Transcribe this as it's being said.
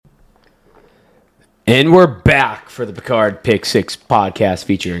And we're back for the Picard Pick 6 podcast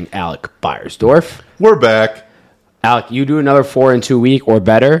featuring Alec Beiersdorf. We're back. Alec, you do another 4-2 week or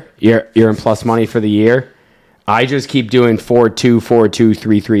better. You're in plus money for the year. I just keep doing 4-2, 4-2,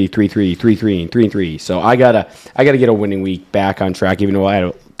 3-3, 3-3, 3-3, and 3-3. So I gotta get a winning week back on track, even though I had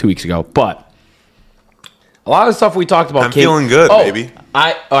it 2 weeks ago. But a lot of the stuff we talked about. I'm feeling good, baby.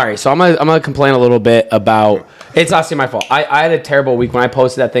 All right. So I'm gonna complain a little bit about. It's honestly my fault. I had a terrible week when I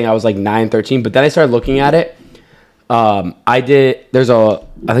posted that thing. I was like 9-13, but then I started looking at it. I think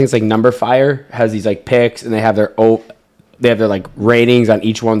it's like Number Fire has these like picks, and they have their like ratings on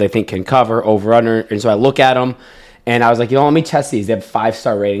each one they think can cover over under. And so I look at them, and I was like, let me test these. They have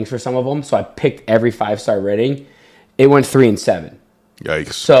 5-star ratings for some of them, so I picked every 5-star rating. It went 3-7.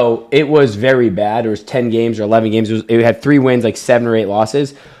 Yikes! So it was very bad. It was 10 games or 11 games. It had 3 wins, like 7 or 8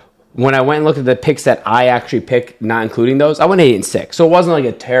 losses. When I went and looked at the picks that I actually picked, not including those, I went 8-6. So it wasn't like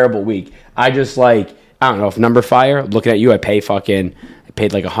a terrible week. I just I don't know if Number Fire. Looking at you, I paid like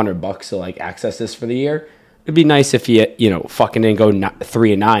 $100 to like access this for the year. It'd be nice if you fucking didn't go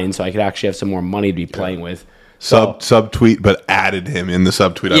 3-9, so I could actually have some more money to be playing with. Subtweet, but added him in the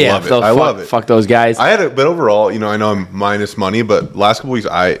subtweet. I love it. I love it. Fuck those guys. But overall, I know I'm minus money, but last couple weeks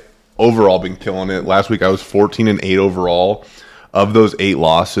I overall been killing it. Last week I was 14-8 overall. Of those 8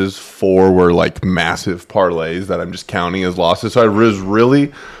 losses, 4 were like massive parlays that I'm just counting as losses. So I was really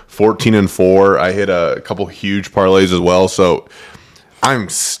 14-4. I hit a couple huge parlays as well. So I'm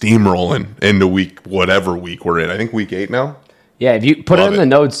steamrolling into whatever week we're in. I think week 8 now. Yeah, if you put it in the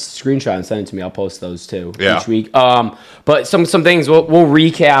notes, screenshot and send it to me, I'll post those too each week. But some things we'll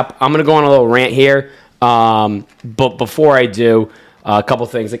recap. I'm gonna go on a little rant here. But before I do. A couple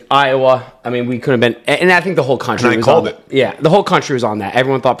things like Iowa. I mean, we could have been, and I think the whole country was on it. Yeah, the whole country was on that.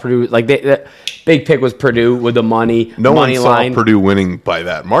 Everyone thought Purdue, the big pick was Purdue with the money. No money one line. saw Purdue winning by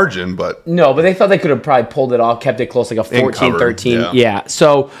that margin, but no, but they thought they could have probably pulled it off, kept it close, like a 14-13. Yeah.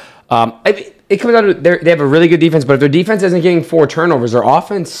 So it comes down to they have a really good defense, but if their defense isn't getting 4 turnovers, their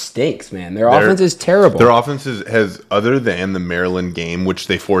offense stinks, man. Their offense is terrible. Their offense has, other than the Maryland game, which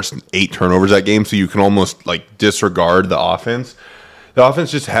they forced 8 turnovers that game, so you can almost like disregard the offense. The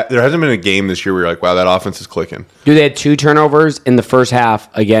offense just there hasn't been a game this year where you're like, wow, that offense is clicking. Dude, they had 2 turnovers in the first half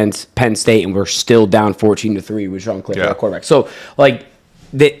against Penn State, and we're still down 14-3 with Sean Clifford, our quarterback. So,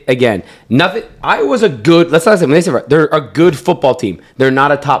 nothing. Iowa's a good. Let's not say when they say they're a good football team. They're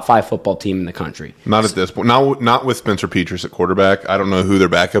not a top 5 football team in the country. Not at this point. Not with Spencer Petras at quarterback. I don't know who their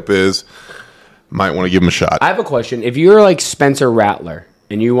backup is. Might want to give him a shot. I have a question. If you're like Spencer Rattler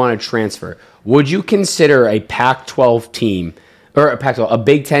and you want to transfer, would you consider a Pac-12 team? Or a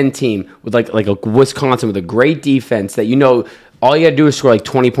Big Ten team with like a Wisconsin with a great defense that all you got to do is score like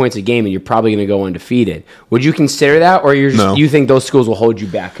 20 points a game and you're probably going to go undefeated. Would you consider that, or you think those schools will hold you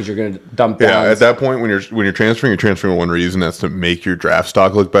back because you're going to dump down? Yeah, at that point when you're transferring for one reason, that's to make your draft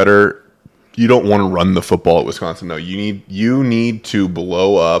stock look better. You don't want to run the football at Wisconsin. No, you need to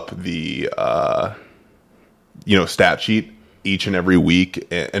blow up the stat sheet each and every week,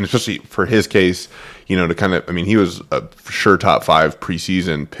 and especially for his case, to kind of, he was a for sure top 5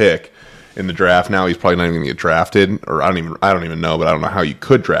 preseason pick in the draft. Now he's probably not even going to get drafted, or I don't even know, but I don't know how you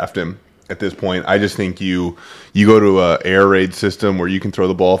could draft him at this point. I just think you go to a air raid system where you can throw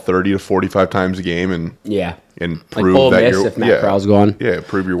the ball 30 to 45 times a game and prove like that you're if Matt Corral's gone. Yeah,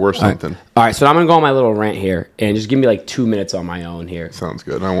 prove you're worth something. All right, so I'm going to go on my little rant here and just give me like 2 minutes on my own here. Sounds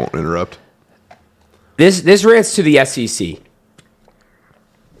good. I won't interrupt. This rants to the SEC.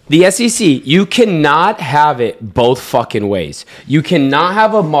 The SEC, you cannot have it both fucking ways. You cannot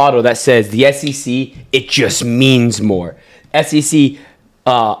have a motto that says the SEC, it just means more. SEC,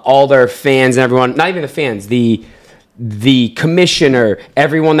 all their fans and everyone, not even the fans, the commissioner,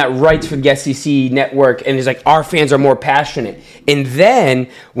 everyone that writes for the SEC network, and is like, our fans are more passionate. And then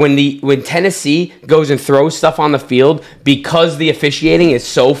when Tennessee goes and throws stuff on the field because the officiating is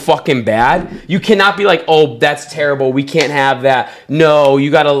so fucking bad, you cannot be like, oh, that's terrible, we can't have that. No,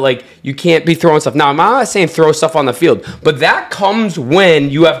 you gotta you can't be throwing stuff. Now, I'm not saying throw stuff on the field, but that comes when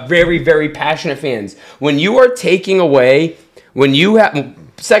you have very, very passionate fans. When you are taking away,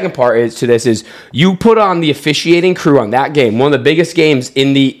 second part is you put on the officiating crew on that game, one of the biggest games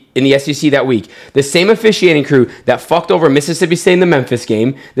in the SEC that week. The same officiating crew that fucked over Mississippi State in the Memphis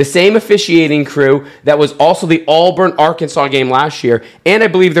game, the same officiating crew that was also the Auburn-Arkansas game last year, and I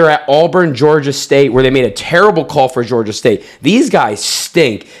believe they're at Auburn-Georgia State where they made a terrible call for Georgia State. These guys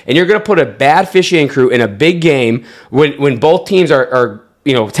stink, and you're going to put a bad officiating crew in a big game when both teams are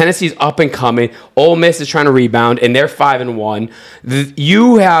Tennessee's up and coming. Ole Miss is trying to rebound, and they're 5-1.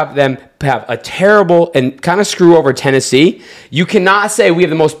 You have them have a terrible and kind of screw over Tennessee. You cannot say we have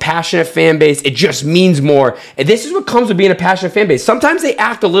the most passionate fan base. It just means more. And this is what comes with being a passionate fan base. Sometimes they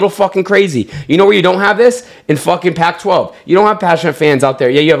act a little fucking crazy. You know where you don't have this? In fucking Pac-12. You don't have passionate fans out there.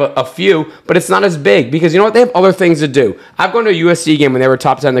 Yeah, you have a few, but it's not as big because you know what? They have other things to do. I've gone to a USC game when they were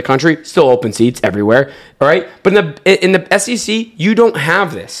top 10 in the country. Still open seats everywhere. All right? But in the SEC, you don't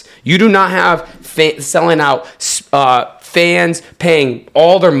have this. You do not have selling out fans paying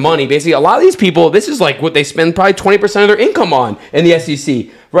all their money. Basically, a lot of these people, this is like what they spend probably 20% of their income on in the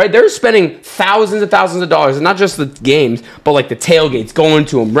SEC, right? They're spending thousands and thousands of dollars, and not just the games, but like the tailgates, going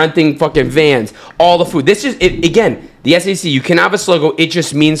to them, renting fucking vans, all the food. This is, again, the SEC, you can have a slogan, it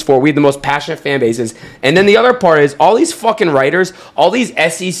just means we have the most passionate fan bases. And then the other part is all these fucking writers, all these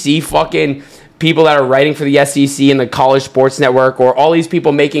SEC fucking people that are writing for the SEC and the College Sports Network, or all these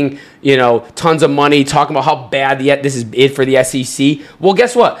people making, tons of money talking about how bad this is it for the SEC. Well,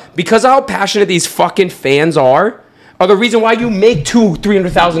 guess what? Because of how passionate these fucking fans are the reason why you make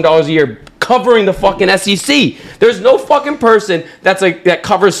 $200,000-$300,000 a year covering the fucking SEC. There's no fucking person that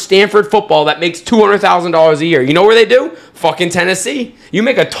covers Stanford football that makes $200,000 a year. You know where they do? Fucking Tennessee. You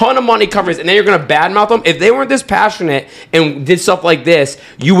make a ton of money covering this, and then you're going to badmouth them? If they weren't this passionate and did stuff like this,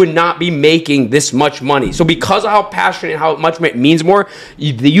 you would not be making this much money. So because of how passionate and how much it means more,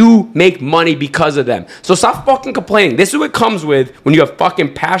 you make money because of them. So stop fucking complaining. This is what comes with when you have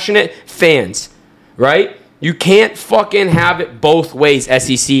fucking passionate fans, right? You can't fucking have it both ways,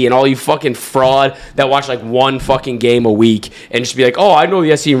 SEC, and all you fucking fraud that watch like one fucking game a week and just be like, oh, I know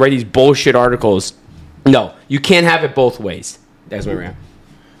the SEC and write these bullshit articles. No, you can't have it both ways. That's my rant.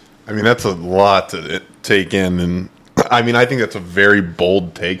 I mean, that's a lot to take in, and I mean, I think that's a very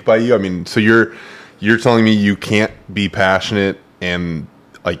bold take by you. I mean, so you're telling me you can't be passionate and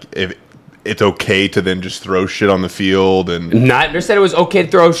like if it's okay to then just throw shit on the field and never said it was okay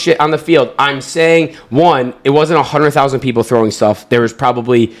to throw shit on the field. I'm saying, one, it wasn't 100,000 people throwing stuff. There was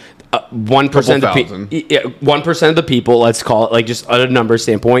probably 1% of the people. 1% of the people, let's call it, like just a number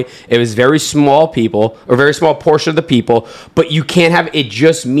standpoint. It was very small people, or very small portion of the people. But you can't have it.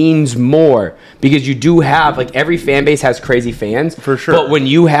 Just means more because you do have like every fan base has crazy fans for sure. But when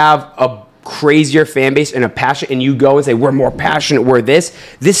you have a crazier fan base and a passion, and you go and say we're more passionate, we're this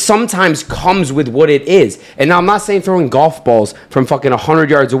sometimes comes with what it is. And now I'm not saying throwing golf balls from fucking 100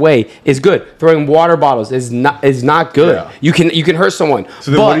 yards away is good. Throwing water bottles is not good. Yeah. You can hurt someone.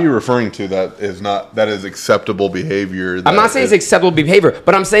 So then what are you referring to that is acceptable behavior? I'm not saying it's acceptable behavior,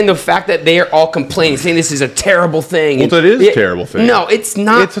 but I'm saying the fact that they are all complaining, saying this is a terrible thing. Well, that is a terrible thing. No, it's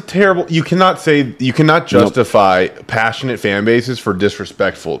not. It's a terrible. You cannot justify passionate fan bases for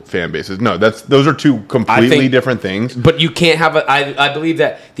disrespectful fan bases. No, those are two completely different things. But you can't have I believe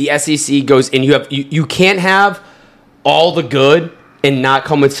that the SEC goes and you can't have all the good and not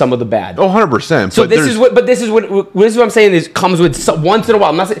come with some of the bad. Oh, 100%. So this is what I'm saying is comes with once in a while.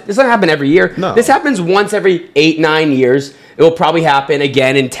 I'm not saying this doesn't happen every year. No. This happens once every 8-9 years. It will probably happen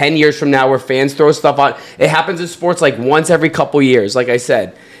again in 10 years from now where fans throw stuff out. It happens in sports like once every couple years. Like I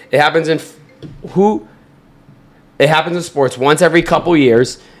said, it happens in sports once every couple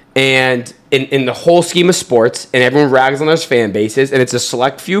years. And in the whole scheme of sports, and everyone rags on those fan bases, and it's a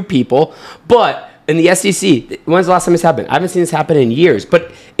select few people. But in the SEC, when's the last time this happened? I haven't seen this happen in years.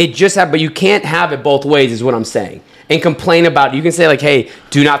 But it just happened. But you can't have it both ways, is what I'm saying. And complain about it. You can say like, "Hey,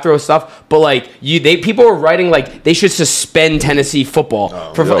 do not throw stuff," but like people are writing like they should suspend Tennessee football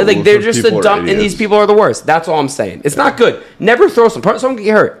they're just the dumb, and these people are the worst. That's all I'm saying. It's not good. Never throw someone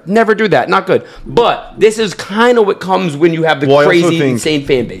get hurt. Never do that. Not good. But this is kind of what comes when you have the crazy, insane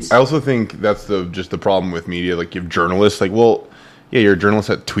fan base. I also think that's just the problem with media. Like you have journalists, like, well, yeah, you're a journalist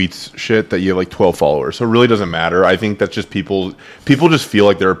that tweets shit that you have like 12 followers, so it really doesn't matter. I think that's just people just feel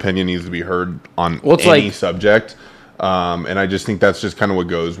like their opinion needs to be heard on any subject. And I just think that's just kind of what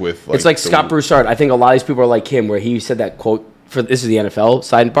goes with. Like, it's like Scott Broussard. I think a lot of these people are like him, where he said that quote. This is the NFL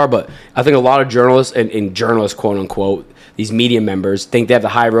sidebar, but I think a lot of journalists and journalists, quote unquote, these media members think they have the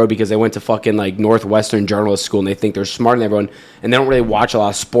high road because they went to fucking like Northwestern journalist school and they think they're smarter than everyone, and they don't really watch a lot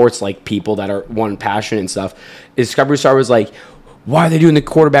of sports like people that are passionate and stuff. Scott Broussard was like, why are they doing the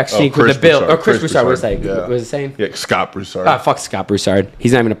quarterback sneak with the Bill? Or Chris Broussard, what was it? Yeah. What was it saying? Yeah, Scott Broussard. Fuck Scott Broussard.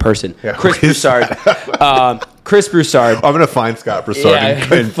 He's not even a person. Yeah, Chris Broussard. Chris Broussard. I'm going to find Scott Broussard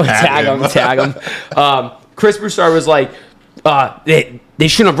and tag him. Chris Broussard was like, they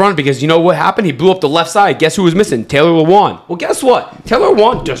shouldn't have run because you know what happened? He blew up the left side. Guess who was missing? Taylor Lewan. Well, guess what? Taylor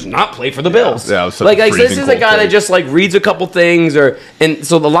Lewan does not play for the Bills. Yeah, it was this is a guy that just like reads a couple things, and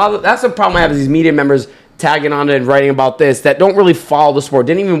so that's the problem I have is these media members tagging on it and writing about this that don't really follow the sport,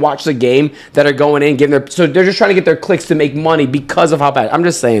 didn't even watch the game, that are going in, getting so they're just trying to get their clicks to make money because of how bad. I'm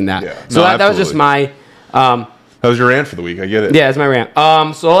just saying that. Yeah. So that was just my. That was your rant for the week. I get it. Yeah, it's my rant.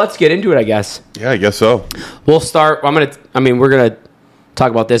 So let's get into it, I guess. Yeah, I guess so. We'll start. We're gonna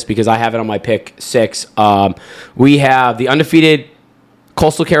talk about this because I have it on my pick 6. We have the undefeated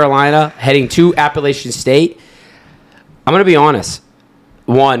Coastal Carolina heading to Appalachian State. I'm gonna be honest.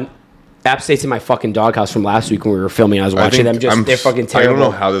 One, App State's in my fucking doghouse from last week when we were filming. I was watching them. They're fucking terrible. I don't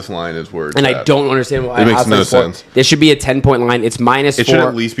know how this line is worded. And I don't understand why. It makes no sense. This should be a 10-point line. It's -4. It should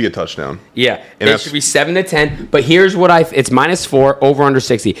at least be a touchdown. Yeah. And it should be 7 to 10. But here's what it's -4, over under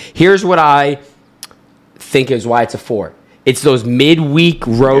 60. Here's what I think is why it's a 4. It's those midweek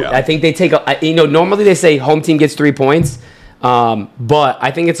road. Yeah. I think they take normally they say home team gets 3 points. But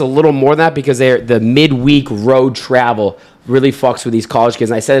I think it's a little more than that because the midweek road travel really fucks with these college kids.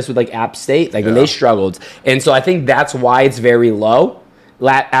 And I said this with App State, when they struggled. And so I think that's why it's very low.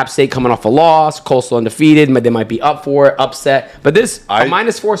 App State coming off a loss, Coastal undefeated, but they might be up for it, upset. But this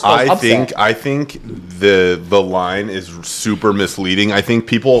 -4 spells upset. I think the line is super misleading. I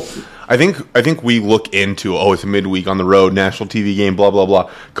think we look into, it's a midweek on the road, national TV game, blah, blah, blah.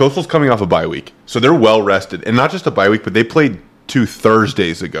 Coastal's coming off a bye week. So they're well rested. And not just a bye week, but they played 2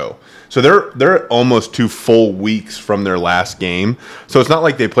 Thursdays ago. So they're almost 2 full weeks from their last game. So it's not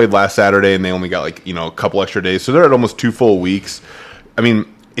like they played last Saturday and they only got a couple extra days. So they're at almost 2 full weeks. I mean,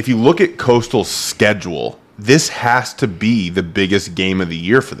 if you look at Coastal's schedule, this has to be the biggest game of the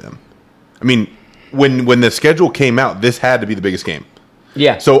year for them. I mean, when the schedule came out, this had to be the biggest game.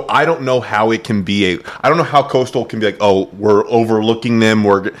 Yeah. So I don't know how it can be I don't know how Coastal can be we're overlooking them.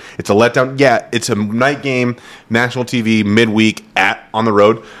 It's a letdown. Yeah, it's a night game, national TV, midweek on the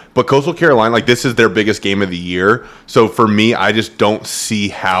road. But Coastal Carolina, this is their biggest game of the year. So for me, I just don't see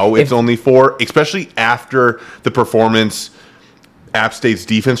how it's only 4, especially after the performance App State's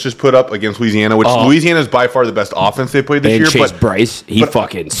defense just put up against Louisiana, which Louisiana is by far the best offense they played this year. Chase Bryce, he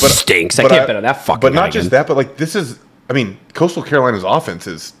fucking stinks. I can't bet on that fucking But not just that, but this is... Coastal Carolina's offense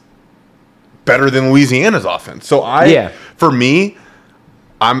is better than Louisiana's offense. So for me,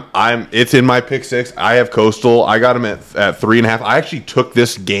 it's in my pick 6. I have Coastal. I got them at 3.5. I actually took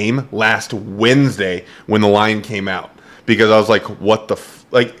this game last Wednesday when the line came out because I was like, what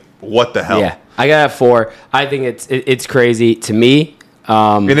the hell? Yeah, I got at 4. I think it's crazy to me.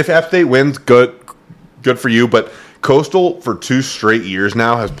 And if App State wins, good for you. But Coastal for 2 straight years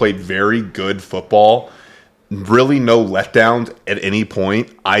now has played very good football. Really no letdowns at any point.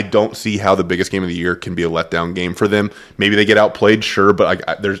 I don't see how the biggest game of the year can be a letdown game for them. Maybe they get outplayed, sure, but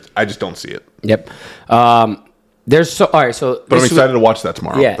I just don't see it. Yep. All right. So, but I'm excited to watch that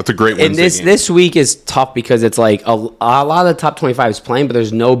tomorrow. Yeah, that's a great Wednesday game. This week is tough because it's a lot of the top 25 is playing, but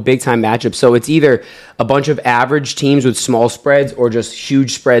there's no big time matchup. So it's either a bunch of average teams with small spreads or just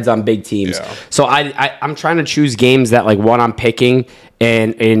huge spreads on big teams. Yeah. So I'm trying to choose games that one I'm picking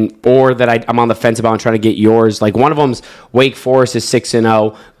or that I'm on the fence about and trying to get yours. One of them's Wake Forest is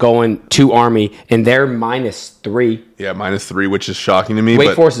 6-0 going to Army and they're -3. Yeah, -3, which is shocking to me.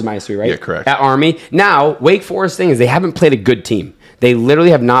 Wake Forest is -3, right? Yeah, correct. At Army. Now, Wake Forest thing is they haven't played a good team. They literally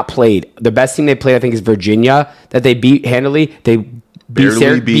have not played. The best team they played, I think, is Virginia that they beat handily. They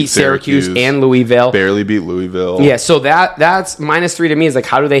beat Syracuse and Louisville. Barely beat Louisville. Yeah, so that's -3 to me is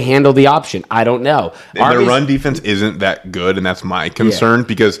how do they handle the option? I don't know. And their run defense isn't that good, and that's my concern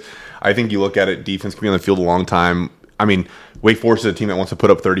because I think you look at it, defense can be on the field a long time. Wake Forest is a team that wants to put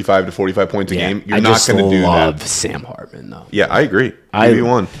up 35 to 45 points a game. You're not going to do that. I love Sam Hartman, though. Yeah, I agree.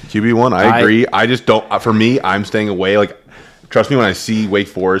 QB1. I agree. I just don't. For me, I'm staying away. Trust me when I see Wake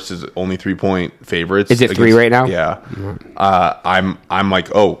Forest is only 3-point favorites. Is it 3 right now? Yeah. I'm like,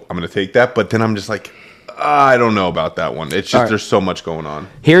 I'm going to take that. But then I'm just like, I don't know about that one. It's just there's so much going on.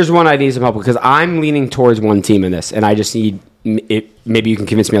 Here's one I need some help with because I'm leaning towards one team in this, and I just need it. Maybe you can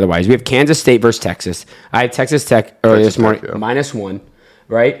convince me otherwise. We have Kansas State versus Texas. I have Texas Tech earlier this morning, -1,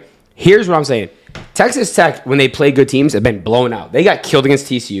 right? Here's what I'm saying. Texas Tech, when they play good teams, have been blown out. They got killed against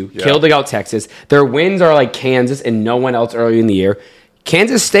TCU, killed against Texas. Their wins are Kansas and no one else early in the year.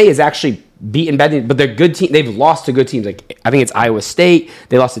 Kansas State is actually beaten bad, but they're good team. They've lost to good teams. I think it's Iowa State.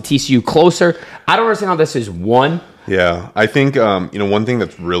 They lost to TCU closer. I don't understand how this is won. Yeah, I think one thing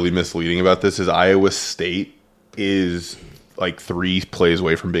that's really misleading about this is Iowa State is 3 plays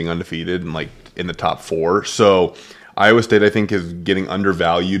away from being undefeated and in the top 4. So Iowa State, I think, is getting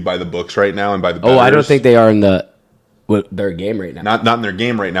undervalued by the books right now and by the bettors. I don't think they are in their game right now. Not in their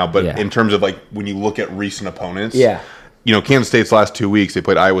game right now, but in terms of when you look at recent opponents. Yeah. Kansas State's last 2 weeks, they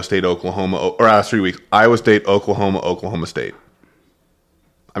played Iowa State, Oklahoma, or last 3 weeks, Iowa State, Oklahoma State.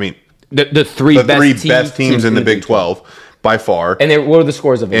 The three best teams in the Big 12 by far. And what are the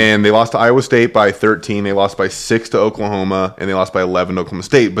scores of them? And they lost to Iowa State by 13. They lost by 6 to Oklahoma, and they lost by 11 to Oklahoma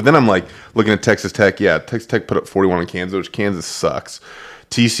State. But then I'm like looking at Texas Tech. Yeah, Texas Tech put up 41 on Kansas, which Kansas sucks.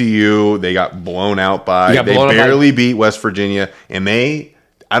 TCU, they got blown out by. They barely beat West Virginia, and I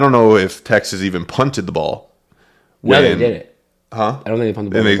don't know if Texas even punted the ball. No, they did it. Huh? I don't think they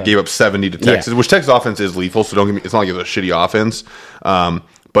punted the ball. And they gave up 70 to Texas, which Texas offense is lethal, so don't get me. It's not like it's a shitty offense.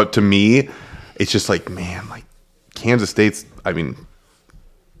 But to me, it's just like, man, like Kansas State's. I mean,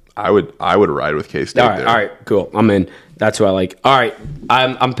 I would ride with K-State. All right, cool. I'm in. That's who I like. All right,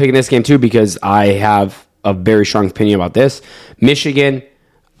 I'm picking this game too because I have a very strong opinion about this. Michigan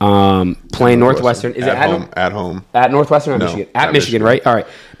playing Northwestern. Is it at home? At home. At Northwestern or No, Michigan? At Michigan, right? All right.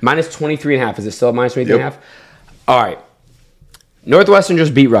 Minus 23.5. Is it still minus 23.5? All right. Northwestern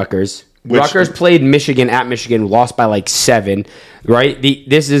just beat Rutgers. Rutgers played Michigan at Michigan, lost by like 7, right?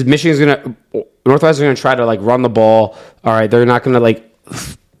 Northwestern's going to try to like run the ball. All right, they're not going to like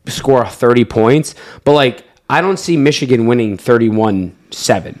score 30 points, but like I don't see Michigan winning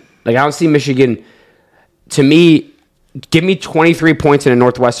 31-7. Like I don't see Michigan. To me, give me 23 points in a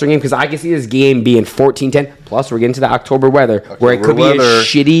Northwestern game because I can see this game being 14-10. Plus, we're getting to the October weather where it could be a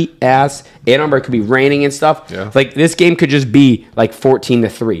shitty ass Ann Arbor. It could be raining and stuff. Yeah. Like this game could just be like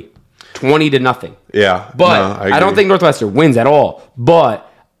 14-3. 20-0. Yeah. But I don't think Northwestern wins at all. But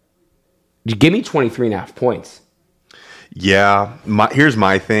give me 23.5 points. Yeah. Here's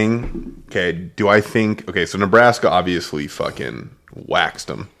my thing. Okay. Do I think... Okay, so Nebraska obviously fucking waxed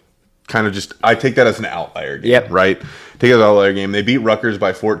them. Kind of just... I take that as an outlier game, right? Take it as an outlier game. They beat Rutgers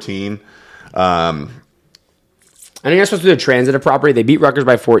by 14. I know you're supposed to do a transitive property. They beat Rutgers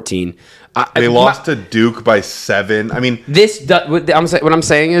by 14. They lost to Duke by 7. I mean, what I'm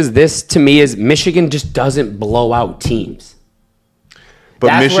saying is this to me is Michigan just doesn't blow out teams. But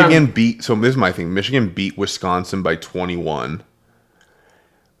that's Michigan beat. So this is my thing. Michigan beat Wisconsin by 21.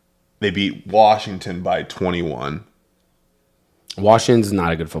 They beat Washington by 21. Washington's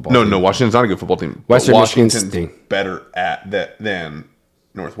not a good football team. No, Washington's not a good football team. Washington's better at that than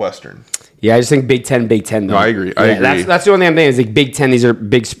Northwestern. Yeah, I just think Big Ten though. No, I agree. I agree. That's the only thing I'm thinking is like Big Ten. These are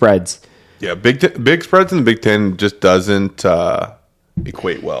big spreads. Yeah, big spreads in the Big Ten just doesn't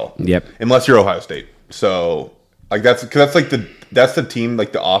equate well. Yep. Unless you're Ohio State. So like that's the team,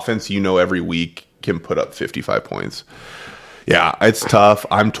 like the offense every week can put up 55 points. Yeah, it's tough.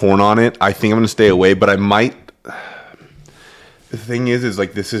 I'm torn on it. I think I'm going to stay away, but I might. The thing is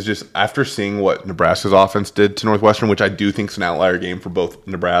like this is just after seeing what Nebraska's offense did to Northwestern, which I do think is an outlier game for both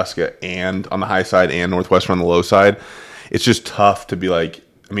Nebraska and on the high side and Northwestern on the low side. It's just tough to be like,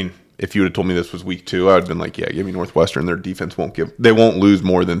 I mean, if you would have told me this was week 2, I would have been like, yeah, give me Northwestern. Their defense won't lose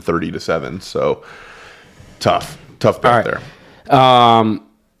more than 30-7. So tough bet there.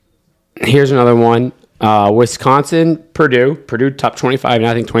 Here's another one. Wisconsin, Purdue top 25, and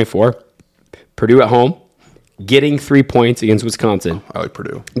I think 24. Purdue at home. Getting 3 points against Wisconsin. I like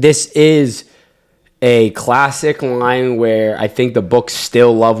Purdue. This is a classic line where I think the books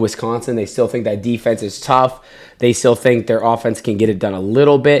still love Wisconsin. They still think that defense is tough. They still think their offense can get it done a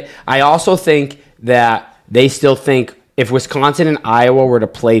little bit. I also think that they still think if Wisconsin and Iowa were to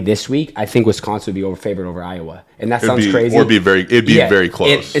play this week, I think Wisconsin would be favored over Iowa. And that sounds crazy. Or it'd be very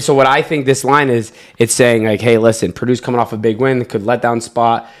close. So what I think this line is, it's saying like, hey, listen, Purdue's coming off a big win, could let down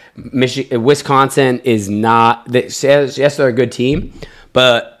spot. Wisconsin is not. Yes, they're a good team,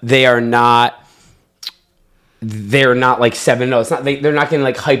 but they are not. They're not like 7-0. It's not. They're not getting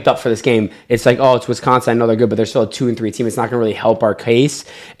like hyped up for this game. It's like, oh, it's Wisconsin. I know they're good, but they're still a 2-3 team. It's not going to really help our case.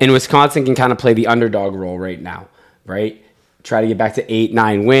 And Wisconsin can kind of play the underdog role right now, right? Try to get back to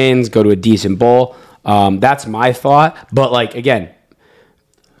 8-9 wins, go to a decent bowl. That's my thought. But like again,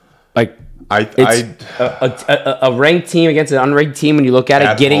 like. A ranked team against an unranked team, when you look at it,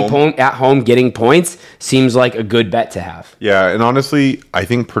 at home, getting points seems like a good bet to have. Yeah, and honestly, I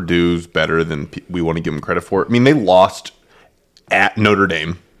think Purdue's better than we want to give them credit for. I mean, they lost at Notre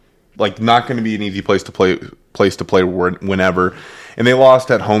Dame, like not going to be an easy place to play whenever, and they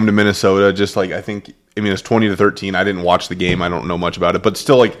lost at home to Minnesota. Just like I think, I mean, it's 20-13. I didn't watch the game. I don't know much about it, but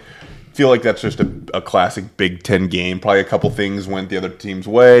still, like. Feel like that's just a classic Big Ten game. Probably a couple things went the other team's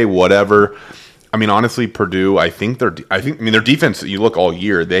way, whatever. I mean, honestly, Purdue, I think their defense, you look all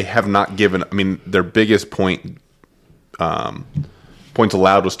year, they have not given, I mean, their biggest points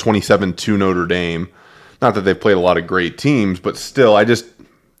allowed was 27 to Notre Dame. Not that they've played a lot of great teams, but still,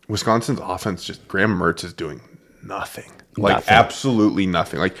 Wisconsin's offense, just Graham Mertz is doing nothing. Absolutely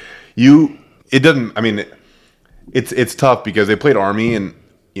nothing. It's tough because they played Army and,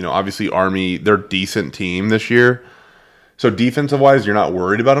 obviously Army, they're a decent team this year. So defensive-wise, you're not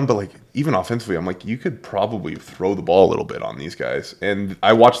worried about them, but like even offensively, I'm like, you could probably throw the ball a little bit on these guys. And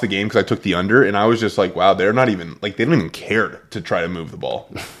I watched the game because I took the under, and I was just like, wow, they're not even like they don't even care to try to move the ball.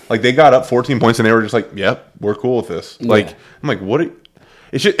 Like they got up 14 points, and they were just like, yep, we're cool with this. Like I'm like, what?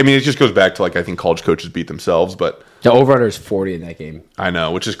 It just goes back to like I think college coaches beat themselves, but the over-under is 40 in that game. I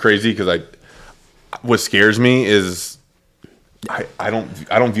know, which is crazy because what scares me is I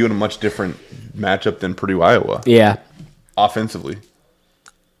don't view it a much different matchup than Purdue Iowa. Yeah. Offensively,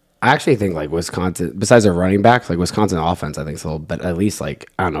 I actually think like Wisconsin, besides their running backs, like Wisconsin offense, I think it's a little bit at least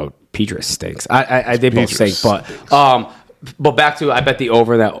like I don't know. Petrus stinks. They both stink, but back to I bet the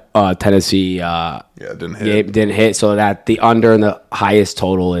over that Tennessee it didn't hit. So that the under and the highest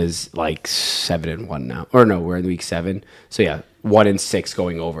total is like 7-1 now, or no, we're in week 7. So yeah, 1-6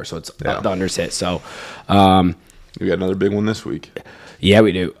 going over. So it's the under's hit. So we got another big one this week. Yeah,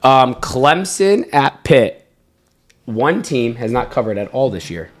 we do. Clemson at Pitt. One team has not covered at all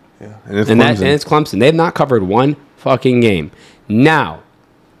this year. Yeah, and it's Clemson. They have not covered one fucking game. Now,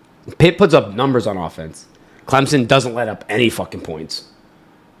 Pitt puts up numbers on offense. Clemson doesn't let up any fucking points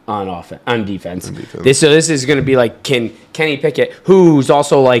on defense. This is going to be like Kenny Pickett, who's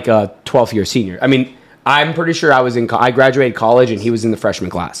also like a 12th year senior. I mean, I'm pretty sure I graduated college and he was in the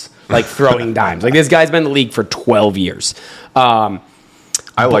freshman class, like throwing dimes. Like this guy's been in the league for 12 years. I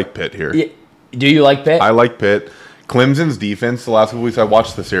like Pitt here. Do you like Pitt? I like Pitt. Clemson's defense the last couple weeks, I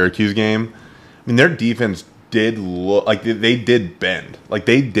watched the Syracuse game. I mean, their defense did look like they did bend. Like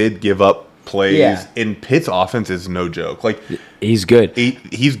they did give up plays. Yeah. And Pitt's offense is no joke. Like he's good.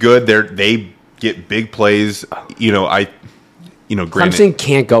 He's good. They get big plays. Clemson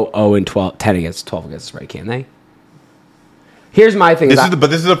can't go 0-12, 10 against 12 against the spread, can they? Here's my thing. But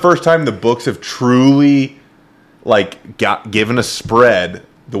this is the first time the books have truly given a spread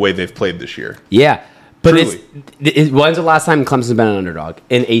the way they've played this year. Yeah. But when's the last time Clemson's been an underdog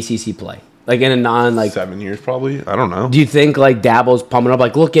in ACC play? Like in a 7 years probably. I don't know. Do you think like Dabo's pumping up?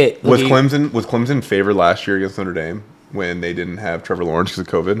 Like was Clemson favored last year against Notre Dame when they didn't have Trevor Lawrence because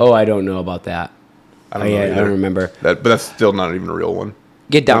of COVID? Oh, I don't know about that. I don't remember. But that's still not even a real one.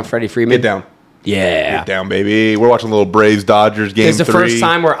 Get down, Freddie Freeman. Get down. Yeah. Get down, baby. We're watching a little Braves-Dodgers game 3. It's the first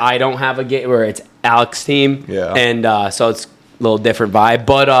time where I don't have a game where it's Alex's team. Yeah. And so it's a little different vibe.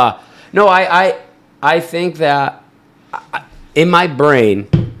 But no, I think that in my brain,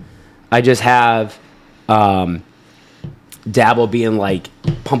 I just have Dabo being like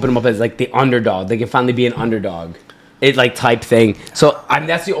pumping him up as like the underdog. They can finally be an underdog. It like type thing. So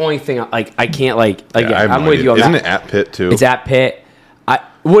that's the only thing I can't I'm with you on that. Isn't it at Pitt too? It's at Pitt.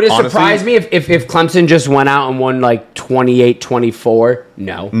 Would it surprise me if Clemson just went out and won like 28-24?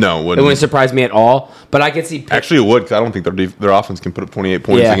 No. It wouldn't surprise me at all. But I could see Pitt. Actually, it would because I don't think their offense can put up 28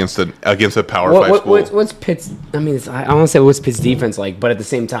 points against a Power 5 school. What's Pitt's? I mean, I don't want to say what's Pitt's defense like, but at the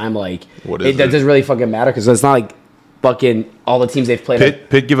same time, like it doesn't really fucking matter because it's not like fucking all the teams they've played.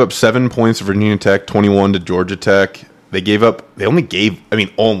 Pitt give up 7 points to Virginia Tech, 21 to Georgia Tech. They only gave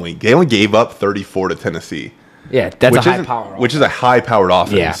up 34 to Tennessee. Yeah, that's a high-powered offense. Which is a high-powered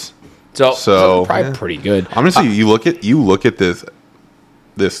offense. Yeah. So probably pretty good. Honestly, you look at this,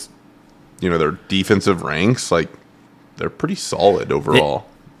 their defensive ranks, like they're pretty solid overall.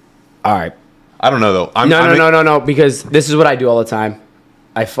 All right. I don't know though. No, because this is what I do all the time.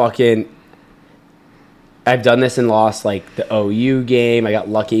 I've done this and lost like the OU game. I got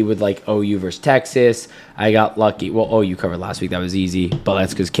lucky with like OU versus Texas. I got lucky. Well, OU covered last week. That was easy, but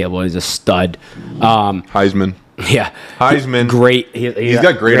that's because Caleb is a stud. Heisman. Yeah. Heisman. Great. He's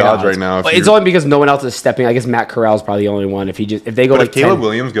got great odds right now. It's only because no one else is stepping. I guess Matt Corral's probably the only one. If Caleb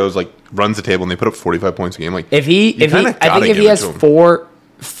Williams goes runs the table and they put up 45 points a game, I think if he has 4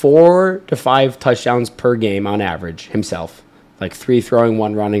 to 5 touchdowns per game on average himself, like 3 throwing,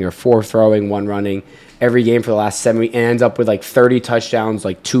 1 running, or 4 throwing, 1 running, every game for the last 7 weeks, ends up with like 30 touchdowns,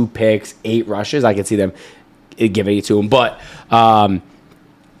 like 2 picks, 8 rushes. I can see them giving it to him. But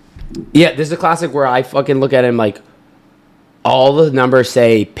this is a classic where I fucking look at him like all the numbers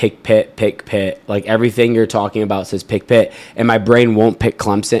say pick Pitt. Like everything you're talking about says pick Pitt, and my brain won't pick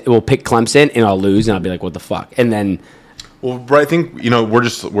Clemson. It will pick Clemson, and I'll lose, and I'll be like, what the fuck? And then, I think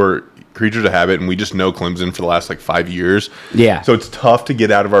we're creatures of habit, and we just know Clemson for the last 5 years. Yeah. So it's tough to get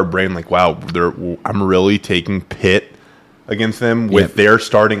out of our brain wow, I'm really taking Pitt against them with their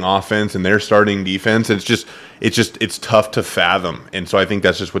starting offense and their starting defense. It's tough to fathom. And so I think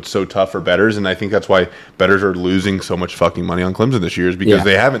that's just what's so tough for bettors, and I think that's why bettors are losing so much fucking money on Clemson this year is because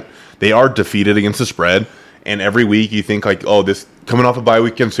they are defeated against the spread. And every week you think this coming off a bye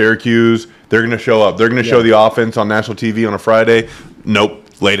week against Syracuse, they're going to show up. They're going to show the offense on national TV on a Friday. Nope.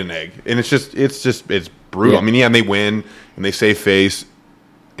 Laid an egg, and it's brutal. Yeah. I mean, yeah, and they win and they save face,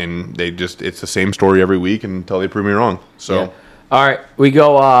 and it's the same story every week until they prove me wrong. So, yeah. All right, we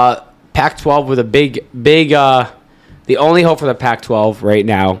go Pac-12 with a big. The only hope for the Pac-12 right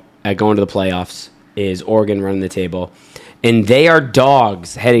now at going to the playoffs is Oregon running the table, and they are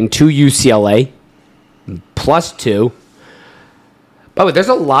dogs heading to UCLA +2. By the way, there's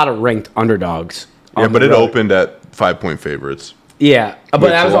a lot of ranked underdogs. yeah, but it opened at 5-point favorites. Yeah, but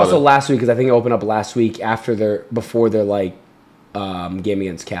that was also of... last week because I think it opened up last week before their game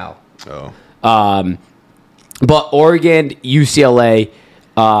against Cal. Oh. But Oregon, UCLA,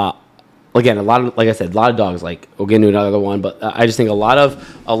 again, like I said, a lot of dogs. Like we'll get into another one, but I just think a lot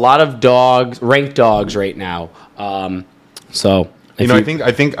of dogs, ranked dogs right now. I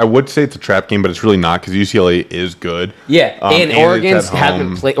think I would say it's a trap game, but it's really not because UCLA is good. Yeah, and Oregon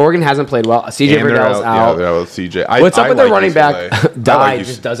hasn't played well. CJ Verdell's out. Yeah, they're out with CJ. What's up with their running back? Dye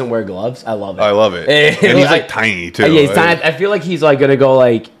just doesn't wear gloves. I love it. I love it, and he's like tiny too. Yeah, he's tiny. I feel like he's like gonna go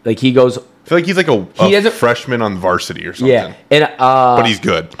like he goes. I feel like he's like a freshman on varsity or something. Yeah, and but he's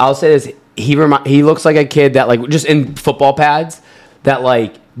good. I'll say this: he looks like a kid that like just in football pads that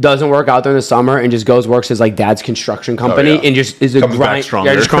like doesn't work out there in the summer and just works his like dad's construction company and just is a grind.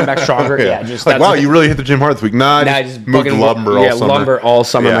 Yeah, just coming back stronger. yeah, just like wow, you really hit the gym hard this week. Nah, just moved lumber all summer. Lumber all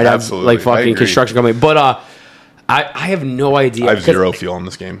summer. Yeah, my dad's like fucking construction company. But I have no idea. I have zero feel in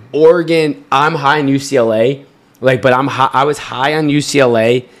this game. Oregon, I'm high in UCLA. But I was high on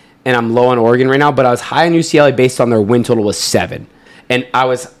UCLA and I'm low on Oregon right now. But I was high on UCLA based on their win total was 7. And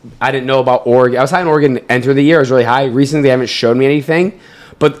I didn't know about Oregon. I was high on Oregon to enter the year. I was really high. Recently, they haven't showed me anything.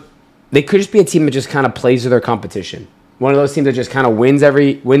 But they could just be a team that just kind of plays to their competition. One of those teams that just kind of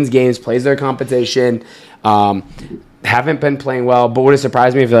wins games, plays their competition. Haven't been playing well. But would it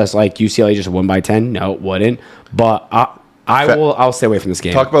surprise me if that's like UCLA just won by 10? No, it wouldn't. But I'll stay away from this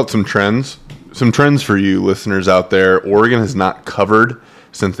game. Talk about some trends. Some trends for you listeners out there. Oregon has not covered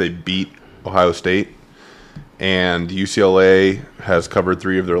since they beat Ohio State. And UCLA has covered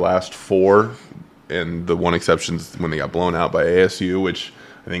 3 of their last 4. And the one exception is when they got blown out by ASU, which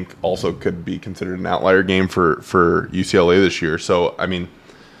I think also could be considered an outlier game for UCLA this year. So, I mean,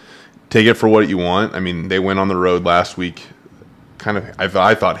 take it for what you want. I mean, they went on the road last week. Kind of,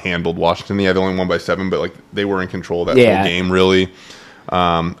 I thought handled Washington. Yeah, they only won by 7, but like they were in control of that whole game, really.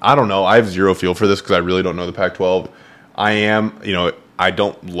 I don't know. I have zero feel for this because I really don't know the Pac-12. I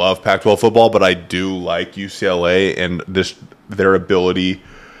don't love Pac-12 football, but I do like UCLA and their ability,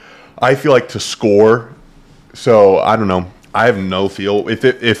 I feel like, to score. So, I don't know. I have no feel.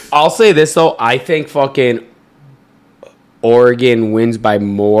 If I'll say this, though. I think fucking Oregon wins by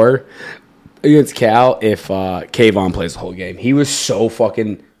more against Cal if Kayvon plays the whole game. He was so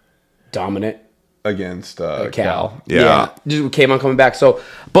fucking dominant against Cal. Yeah. Just Kayvon coming back. So,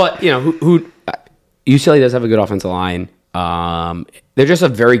 but, UCLA does have a good offensive line. They're just a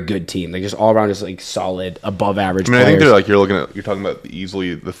very good team. They're just all around, just like solid, above average. I mean, I think they're like you're talking about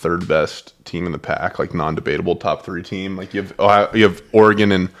easily the 3rd best team in the pack, like non-debatable top 3 team. Like you have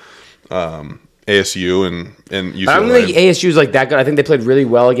Oregon and ASU and UCLA. I don't think ASU is like that good. I think they played really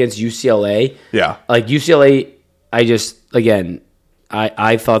well against UCLA. Yeah, like UCLA. I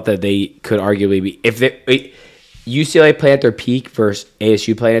thought that they could arguably be UCLA play at their peak versus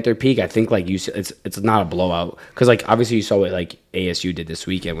ASU playing at their peak. I think like UCLA, it's not a blowout because like obviously you saw what like ASU did this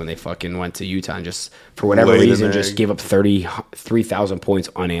weekend when they fucking went to Utah and just for whatever reason just gave up 33,000 points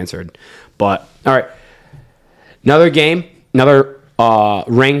unanswered. But all right, another game, another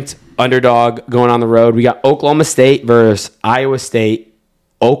ranked underdog going on the road. We got Oklahoma State versus Iowa State.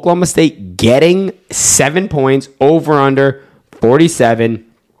 Oklahoma State getting 7 points over under 47.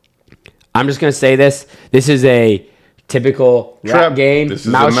 I'm just going to say this. This is a typical trap game,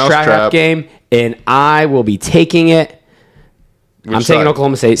 mousetrap game, and I will be taking it. I'm taking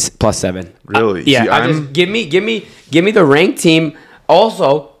Oklahoma State +7. Really? Give me the ranked team.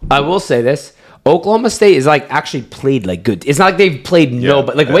 Also, I will say this. Oklahoma State is like actually played like good. It's not like they've played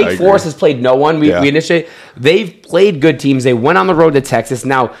but like Wake Forest has played no one. We initiate. They've played good teams. They went on the road to Texas.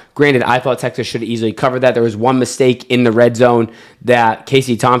 Now, granted, I thought Texas should have easily covered that. There was one mistake in the red zone that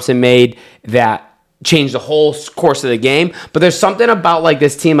Casey Thompson made that changed the whole course of the game. But there's something about like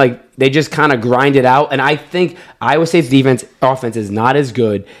this team, like they just kind of grind it out. And I think Iowa State's offense is not as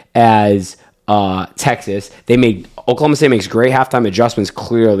good as Texas. Oklahoma State makes great halftime adjustments,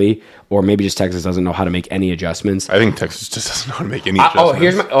 clearly, or maybe just Texas doesn't know how to make any adjustments. I think Texas just doesn't know how to make any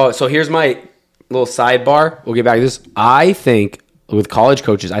adjustments. Here's my little sidebar. We'll get back to this. I think with college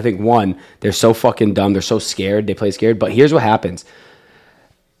coaches, I think one, they're so fucking dumb. They're so scared. They play scared. But here's what happens.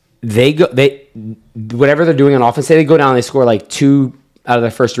 Whatever they're doing on offense, say they go down, they score like 2 out of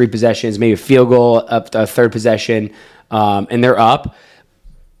their first 3 possessions, maybe a field goal up to a third possession, and they're up.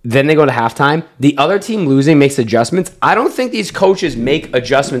 Then they go to halftime. The other team losing makes adjustments. I don't think these coaches make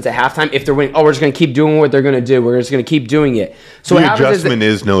adjustments at halftime if they're winning. Oh, we're just going to keep doing what they're going to do. We're just going to keep doing it. So the adjustment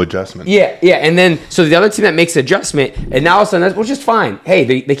is no adjustment. Yeah. And then, so the other team that makes adjustment, and now all of a sudden, that's, which is fine.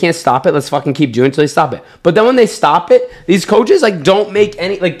 Hey, they can't stop it. Let's fucking keep doing it until they stop it. But then when they stop it, these coaches, like, don't make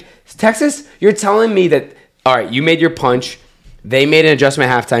any, like, Texas, you're telling me that, all right, you made your punch. They made an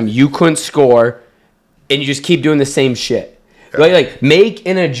adjustment at halftime. You couldn't score, and you just keep doing the same shit. Like, make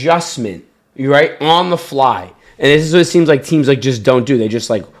an adjustment, right, on the fly. And this is what it seems like teams, like, just don't do. They just,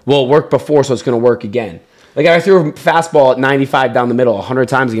 like, well, it worked before, so it's going to work again. Like, I threw a fastball at 95 down the middle 100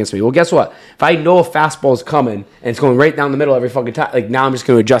 times against me. Well, guess what? If I know a fastball is coming, and it's going right down the middle every fucking time, like, now I'm just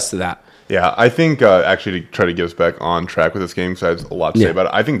going to adjust to that. Yeah, I think, actually, to try to get us back on track with this game, because I have a lot to say about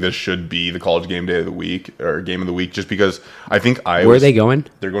it, I think this should be the college game day of the week, or game of the week, just because I think Iowa... Where are they going?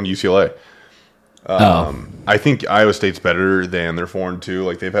 They're going to UCLA. I think Iowa State's better than their 4-2.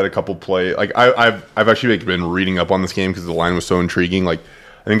 Like, they've had a couple play. Like, I've actually been reading up on this game because the line was so intriguing. Like,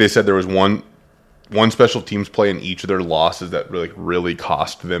 I think they said there was one special teams play in each of their losses that really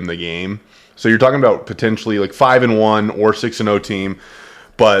cost them the game. So you're talking about potentially like 5-1 or 6-0 team,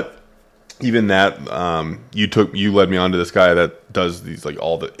 but even that, you led me on to this guy that does these, like,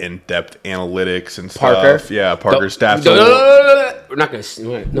 all the in-depth analytics and stuff. Parker? Yeah, Parker Staff. No. We're not going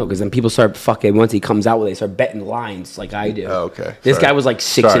to... No, because then people start fucking... Once he comes out with it, they start betting lines like I do. Oh, okay. This guy was like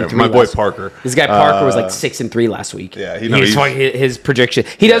 6-3. My boy Parker. This guy Parker was like 6-3 last week. Yeah, he's his projection.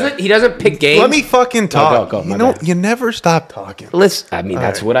 He doesn't pick games. Let me fucking talk. Go, you never stop talking. Listen, I mean,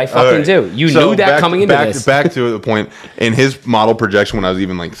 that's what I fucking do. You knew that coming into this. Back to the point. In his model projection, when I was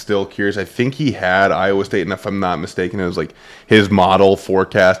even, like, still curious, I think he had Iowa State, and if I'm not mistaken, it was like his model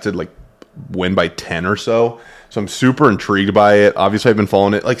forecasted like win by 10 or so. So I'm super intrigued by it. Obviously, I've been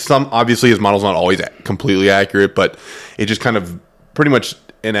following it. Like, obviously his model's not always completely accurate, but it just kind of pretty much,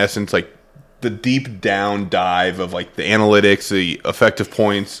 in essence, like the deep down dive of like the analytics, the effective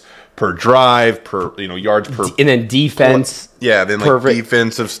points per drive, per yards per, and then defense. Yeah, then like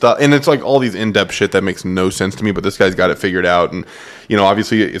defensive stuff, and it's like all these in-depth shit that makes no sense to me. But this guy's got it figured out, and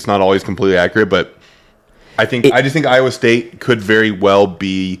obviously it's not always completely accurate, but I just think Iowa State could very well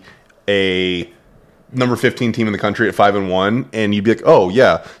be a number 15 team in the country at 5-1, and you'd be like, oh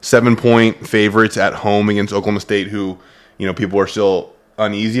yeah, 7-point favorites at home against Oklahoma State, who people are still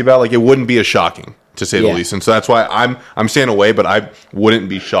uneasy about. Like, it wouldn't be as shocking, to say the least, and so that's why I'm staying away. But I wouldn't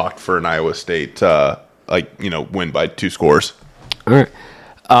be shocked for an Iowa State win by 2 scores. All right.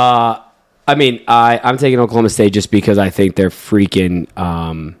 I mean, I'm taking Oklahoma State just because I think they're freaking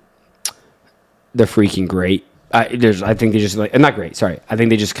great. I think they just like not great. Sorry, I think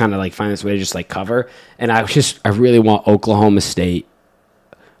they just kind of like find this way to just like cover. And I really want Oklahoma State,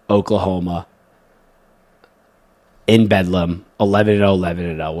 Oklahoma in Bedlam,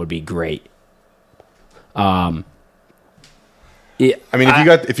 11-0 would be great. Yeah, I mean,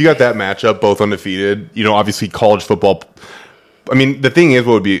 if you got that matchup, both undefeated, obviously college football. I mean, the thing is,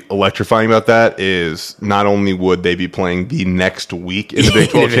 what would be electrifying about that is not only would they be playing the next week in the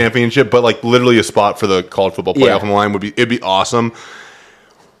Big 12 championship, but like literally a spot for the college football playoff on the line it'd be awesome.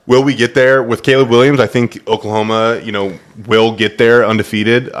 Will we get there with Caleb Williams? I think Oklahoma, will get there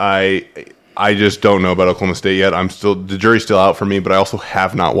undefeated. I just don't know about Oklahoma State yet. The jury's still out for me, but I also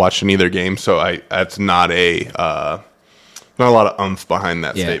have not watched any of their games, so that's not not a lot of umph behind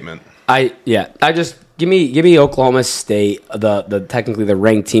that statement. Give me Oklahoma State, the technically the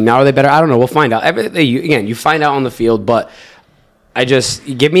ranked team. Now, are they better? I don't know. We'll find out. You find out on the field, but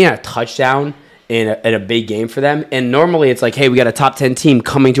give me a touchdown in a big game for them. And normally it's like, hey, we got a top 10 team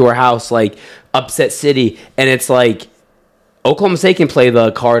coming to our house, like upset city, and it's like Oklahoma State can play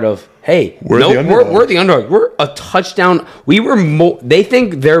the card of, hey, we're the underdog. We're a touchdown. They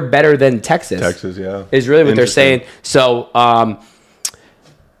think they're better than Texas. Texas, yeah, is really what they're saying. So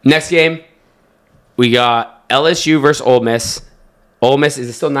next game. We got LSU versus Ole Miss. Ole Miss, is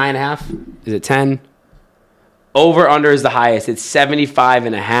it still 9.5? Is it 10? Over under is the highest. It's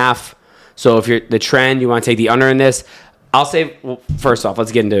 75.5. So if you're the trend, you want to take the under in this. I'll say, first off,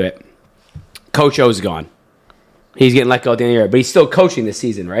 let's get into it. Coach O's gone. He's getting let go at the end of the year, but he's still coaching this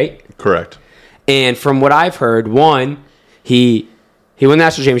season, right? Correct. And from what I've heard, one, he won the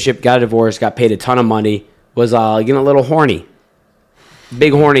national championship, got a divorce, got paid a ton of money, was getting a little horny.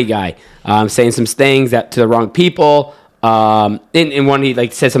 Big horny guy. Saying some things to the wrong people. In one, he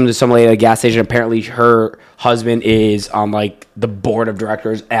like said something to some lady at a gas station. Apparently, her husband is on like the board of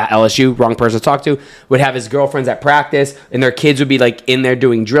directors at LSU. Wrong person to talk to. Would have his girlfriends at practice, and their kids would be like in there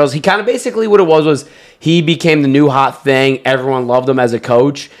doing drills. He kind of basically what it was he became the new hot thing. Everyone loved him as a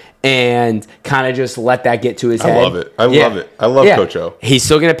coach, and kind of just let that get to his head. I love it. I love it. I love Coach O. He's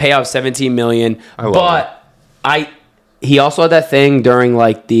still going to pay off $17 million. He also had that thing during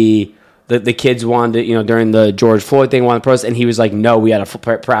like the kids wanted to, during the George Floyd thing, wanted to protest, and he was like, no, we had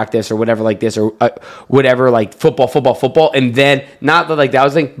a practice or whatever like this or whatever, like football. And then, not that like that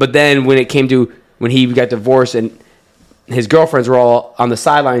was the thing, but then when it came to when he got divorced and his girlfriends were all on the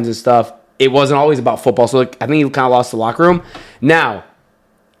sidelines and stuff, it wasn't always about football. So like, I think he kind of lost the locker room. Now,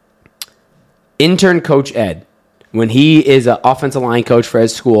 intern Coach Ed, when he is an offensive line coach for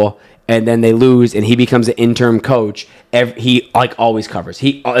his school, and then they lose, and he becomes an interim coach. He like always covers.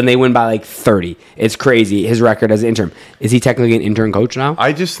 And they win by like 30. It's crazy. His record as an interim. Is he technically an interim coach now?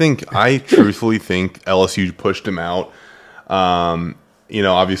 I truthfully think LSU pushed him out.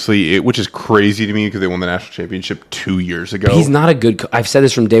 Obviously, which is crazy to me because they won the national championship 2 years ago. He's not a good I've said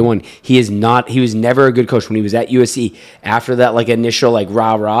this from day one. He is not. He was never a good coach when he was at USC. After that, like initial like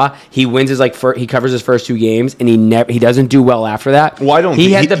rah, he wins his like he covers his first 2 games, and he doesn't do well after that. Well, I don't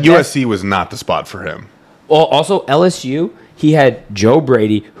think USC was not the spot for him. Well, also LSU, he had Joe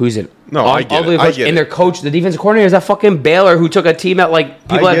Brady, who's an ugly coach, and their coach, the defensive coordinator, is that fucking Baylor who took a team at like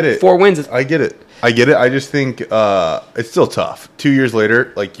people had 4 wins. I get it. I just think it's still tough. 2 years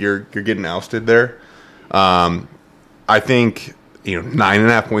later, like you're getting ousted there. I think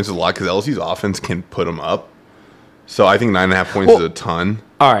 9.5 points is a lot because LSU's offense can put them up. So I think 9.5 points is a ton.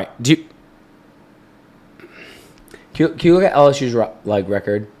 All right, can you look at LSU's like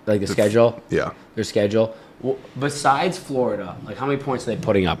record, like the schedule? Yeah, their schedule. Well, besides Florida, like how many points are they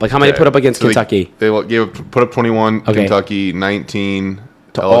putting up? Like how many put up against Kentucky? They put up 21. Okay. Kentucky 19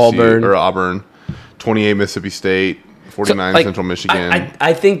 to LSU, Auburn. 28 Mississippi State, 49 Central Michigan.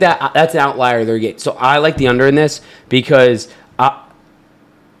 I think that's an outlier they're getting. So I like the under in this because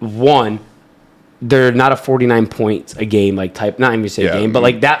one, they're not a 49 points a game like type. Not even say game, but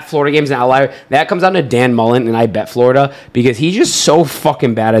like that Florida game's an outlier. That comes down to Dan Mullen, and I bet Florida because he's just so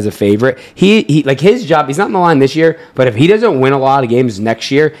fucking bad as a favorite. He like his job. He's not on the line this year, but if he doesn't win a lot of games next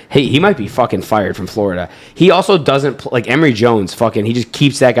year, he might be fucking fired from Florida. He also doesn't like Emory Jones. Fucking, he just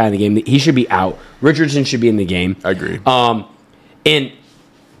keeps that guy in the game. He should be out. Richardson should be in the game. I agree. And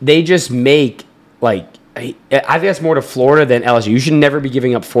they just make like. I think that's more to Florida than LSU. You should never be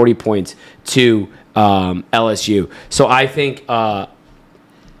giving up 40 points to LSU. So I think, I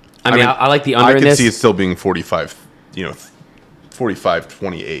like the under in this. I could see it still being 45,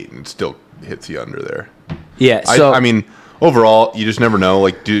 45-28, and it still hits the under there. Yeah. So overall, you just never know.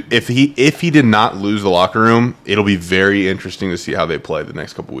 Like, if he did not lose the locker room, it'll be very interesting to see how they play the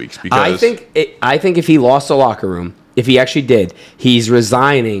next couple weeks. Because I think if he lost the locker room, if he actually did, he's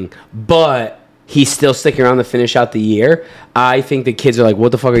resigning, but he's still sticking around to finish out the year. I think the kids are like,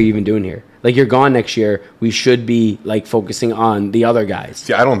 what the fuck are you even doing here? Like, you're gone next year. We should be, like, focusing on the other guys.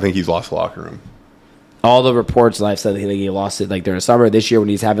 See, I don't think he's lost the locker room. All the reports that I've said that he lost it, like, during the summer this year when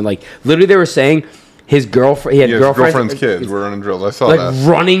he's having, like, literally they were saying his girlfriend, his girlfriend's kids were running drills. I saw like, that. Like,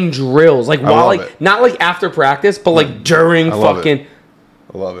 running drills. Like, while, like, not, like, after practice, but, like, during fucking...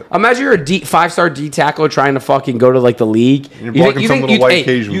 I love it. Imagine you're a 5-star D tackle trying to fucking go to, like, the league. And you're blocking some little white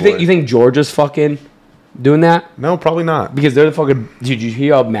Cajun boy. You think Georgia's fucking... doing that? No, probably not. Because they're the fucking... Did you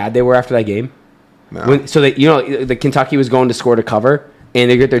hear how mad they were after that game? No. The Kentucky was going to score to cover, and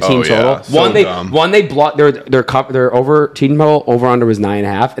they get their team total. Yeah. One they blocked their over team total over under was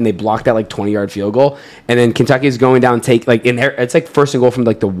 9.5, and they blocked that like 20-yard field goal. And then Kentucky is going down take like in there. It's like first and goal from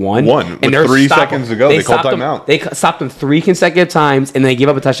like the one. And they're 3 seconds to go. They called timeout. They stopped them 3 consecutive times, and they gave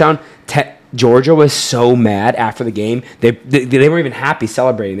up a touchdown. Georgia was so mad after the game. They weren't even happy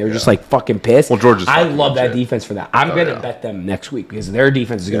celebrating. They were just like fucking pissed. Well, Georgia's I love that defense for that. I'm going to bet them next week because their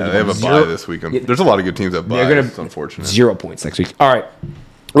defense is going to be they have a bye this week. There's a lot of good teams that bye. It's unfortunate. 0 points next week. All right.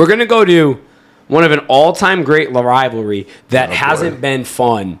 We're going to go to one of an all-time great rivalry that hasn't been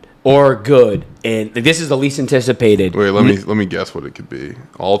fun or good. And this is the least anticipated. Wait, let me guess what it could be.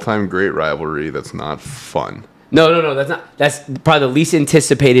 All-time great rivalry that's not fun. No, that's not. That's probably the least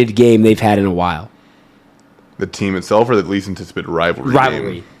anticipated game they've had in a while. The team itself, or the least anticipated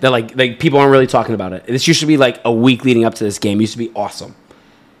rivalry? Game? That like people aren't really talking about it. This used to be like a week leading up to this game. It used to be awesome.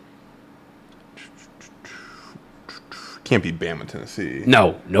 Can't be Bama, Tennessee.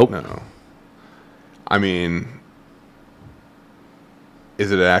 Nope. No. I mean,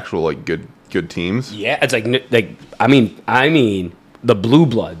 is it actual like good teams? Yeah, it's like I mean the blue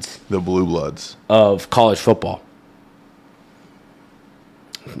bloods. The blue bloods of college football.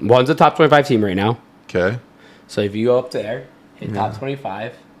 One's a top 25 team right now. Okay. So if you go up there, hit top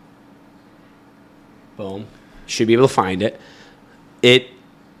 25, boom, should be able to find it.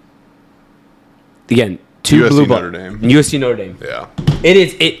 Again, two USC blue Notre Dame. USC Notre Dame. Yeah.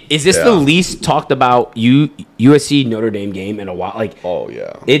 Is this the least talked about USC Notre Dame game in a while? Like, Oh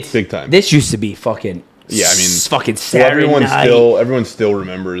yeah. it's big time. This used to be fucking. Yeah, I mean, fucking Saturday night. Everyone still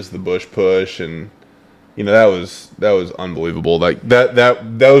remembers the Bush push, and that was unbelievable. Like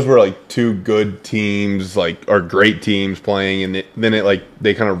those were like two good teams, or great teams playing, and then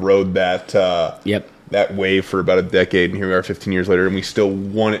they kind of rode that that wave for about a decade, and here we are 15 years later, and we still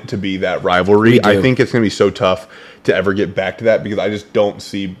want it to be that rivalry. I think it's going to be so tough to ever get back to that because I just don't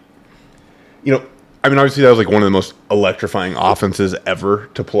see, obviously that was like one of the most electrifying offenses ever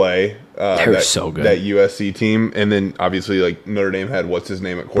to play. They're so good. That USC team, and then obviously like Notre Dame had what's his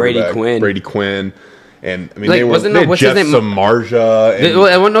name at quarterback, Brady Quinn, and I mean they had Jeff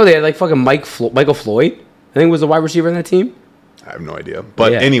Samardzija. They had like fucking Michael Floyd. I think was the wide receiver in that team. I have no idea,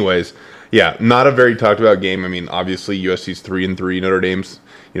 but anyways. Yeah, not a very talked about game. I mean, obviously USC's 3-3. Notre Dame's,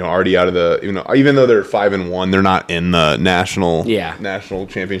 already out of the, even though they're 5-1, they're not in the national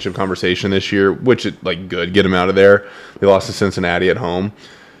championship conversation this year, which is good. Get them out of there. They lost to Cincinnati at home,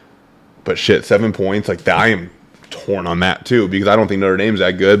 but shit, 7 points like that. I am torn on that too because I don't think Notre Dame's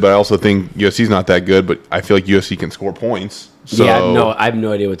that good, but I also think USC's not that good. But I feel like USC can score points. So, I have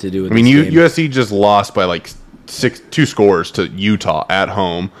no idea what to do with. USC just lost by 2 scores to Utah at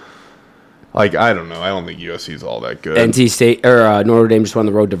home. I don't know. I don't think USC's all that good. NC State or Notre Dame just won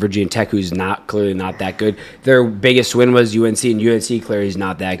the road to Virginia Tech, who's clearly not that good. Their biggest win was UNC, and UNC clearly is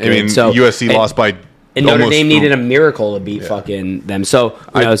not that good. I mean, so USC lost by. And Notre Dame needed a miracle to beat fucking them. So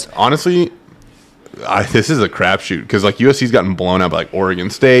honestly, this is a crapshoot because USC's gotten blown out by Oregon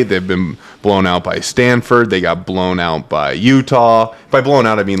State. They've been blown out by Stanford. They got blown out by Utah. By blown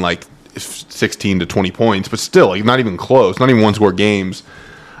out, I mean 16 to 20 points, but still, not even close. Not even one-score games.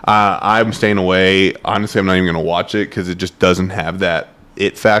 I'm staying away. Honestly, I'm not even going to watch it because it just doesn't have that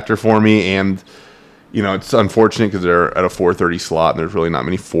it factor for me. And, it's unfortunate because they're at a 4:30 slot, and there's really not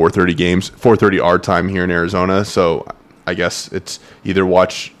many 4:30 games, 4:30 our time here in Arizona. So I guess it's either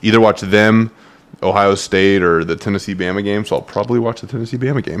watch them, Ohio State, or the Tennessee-Bama game. So I'll probably watch the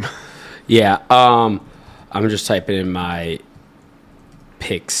Tennessee-Bama game. Yeah. I'm just typing in my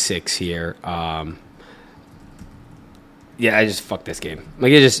pick 6 here. Yeah, I just fuck this game.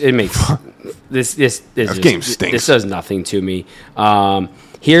 It makes this game stinks. This does nothing to me.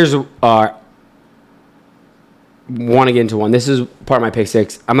 Here's want to get into one. This is part of my pick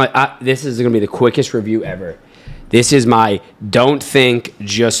 6. This is going to be the quickest review ever. This is my don't think,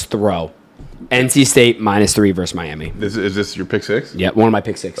 just throw. NC State -3 versus Miami. Is this your pick 6? Yeah, one of my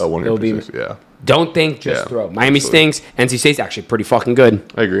pick 6. Oh, one of your pick 6. Yeah. Don't think, just throw. Miami stinks. NC State's actually pretty fucking good.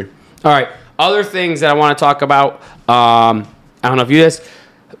 I agree. All right. Other things that I want to talk about. I don't know if you do this.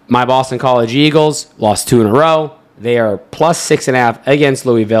 My Boston College Eagles lost 2 in a row. They are +6.5 against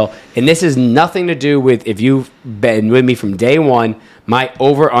Louisville. And this has nothing to do with, if you've been with me from day one, my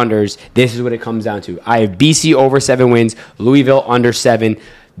over-unders. This is what it comes down to. I have BC over 7 wins, Louisville under 7.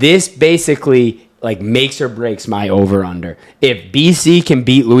 This basically makes or breaks my over-under. If BC can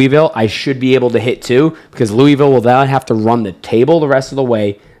beat Louisville, I should be able to hit 2 because Louisville will then have to run the table the rest of the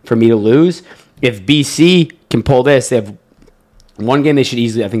way for me to lose. If BC can pull this, they have one game they should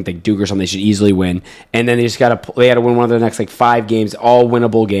easily, I think Duke or something, they should easily win. And then they got to win one of their next 5 games, all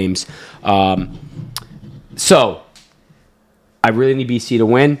winnable games. So I really need BC to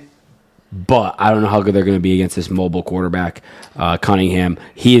win, but I don't know how good they're going to be against this mobile quarterback, Cunningham.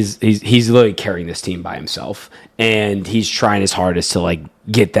 He's literally carrying this team by himself, and he's trying his hardest to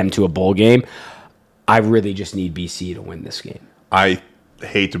get them to a bowl game. I really just need BC to win this game. I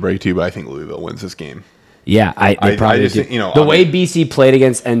hate to break to you, but I think Louisville wins this game. Yeah, they probably do. The way BC played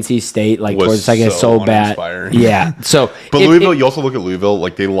against NC State, towards the second, so bad. Yeah. So, but Louisville, you also look at Louisville.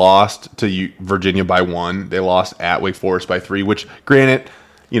 They lost to Virginia by 1. They lost at Wake Forest by 3. Which, granted,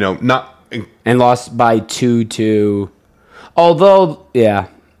 not and lost by 2 to. Although, yeah,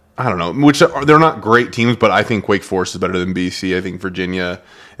 I don't know. Which they're not great teams, but I think Wake Forest is better than BC. I think Virginia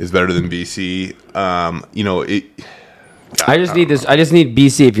is better than BC. I just need this. I just need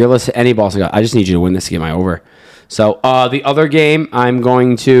BC. If you're listening to any Boston guy, I just need you to win this to get my over. So the other game I'm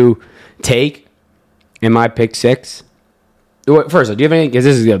going to take in my pick 6. First, do you have any? Because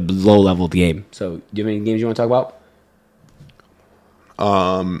this is a low level game. So do you have any games you want to talk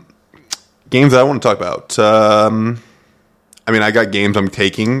about? Games that I want to talk about. I got games I'm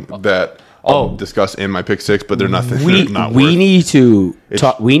taking that I'll discuss in my pick 6, but they're nothing. We need to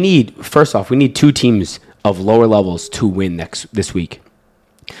talk. First off, we need 2 teams of lower levels to win this week.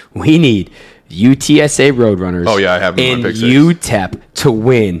 We need UTSA Roadrunners. Oh, yeah, I have them in and my pick six. UTEP to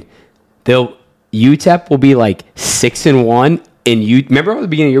win. UTEP will be like 6-1. And remember at the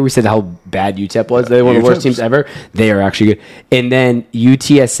beginning of the year we said how bad UTEP was? They're one of the worst teams ever. They are actually good. And then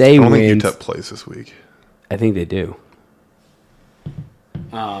UTSA I don't wins. think UTEP plays this week. I think they do.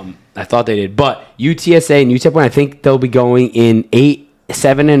 I thought they did. But UTSA and UTEP win, I think they'll be going in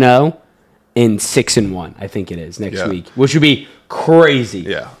 7-0 and 6-1. I think it is next week, which would be crazy.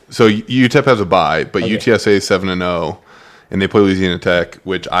 Yeah. So UTEP has a bye, but Okay. UTSA is 7-0, and they play Louisiana Tech,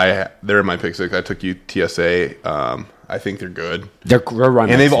 which they're in my pick six. I took UTSA. I think they're good. Their run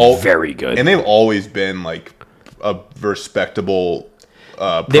And very good. And they've always been like a respectable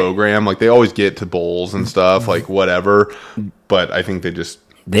program. Like they always get to bowls and stuff, like whatever. But I think they just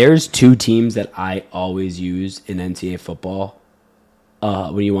There's two teams that I always use in NCAA football.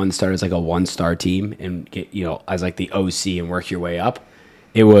 When you want to start as like a 1-star team and get, as like the OC and work your way up,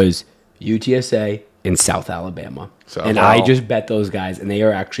 it was UTSA and South Alabama. I just bet those guys, and they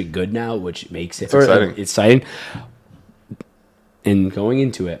are actually good now, which makes it exciting. And going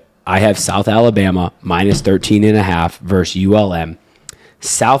into it, I have South Alabama minus 13.5 versus ULM.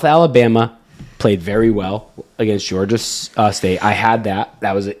 South Alabama played very well against Georgia State. I had that.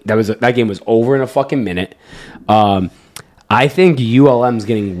 That game was over in a fucking minute. I think ULM's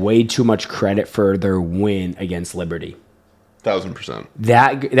getting way too much credit for their win against Liberty. 1,000%.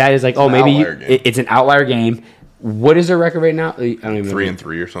 That is like, maybe it's an outlier game. What is their record right now? I don't even know.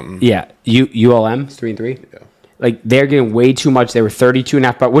 3-3 or something. Yeah, ULM's 3-3. Yeah. Like they're getting way too much. They were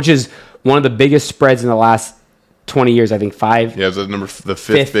 32.5, which is one of the biggest spreads in the last 20 years. I think 5. Yeah, it's the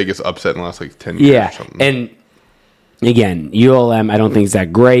fifth biggest upset in the last like 10 years. Yeah, or something. and again, ULM I don't think is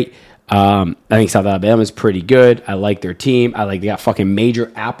that great. I think South Alabama is pretty good. I like their team. They got fucking Major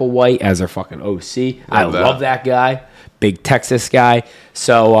Applewhite as their fucking OC. I love that guy. Big Texas guy.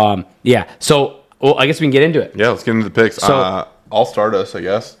 So, yeah. So, I guess we can get into it. Yeah, let's get into the picks. So, I'll start us, I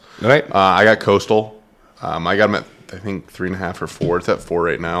guess. All right. I got Coastal. I got them at, I think, 3.5 or 4. It's at 4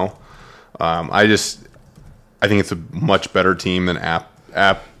 right now. I think it's a much better team than App.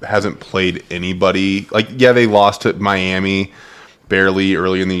 App hasn't played anybody. Like, yeah, they lost to Miami barely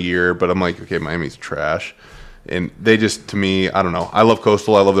early in the year, but I'm like, okay, Miami's trash. And they just, to me, I don't know. I love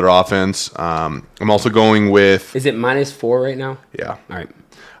Coastal. I love their offense. I'm also going with... Is it -4 right now? Yeah. All right.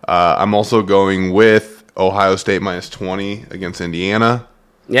 I'm also going with Ohio State -20 against Indiana.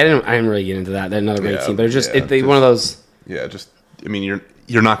 Yeah, I didn't really get into that. They're another great team, but it's just one of those... Yeah, I mean,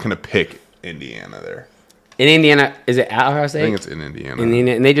 you're not going to pick Indiana there. In Indiana, is it at Ohio State? I think it's in Indiana.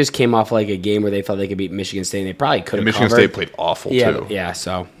 And they just came off like a game where they thought they could beat Michigan State, and they probably could have Michigan State played awful, too. Yeah,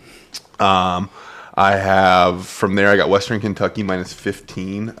 so... I have, from there, I got Western Kentucky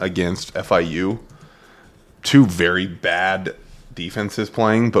 -15 against FIU. Two very bad defenses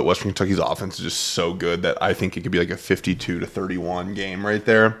playing, but Western Kentucky's offense is just so good that I think it could be like a 52-31 game right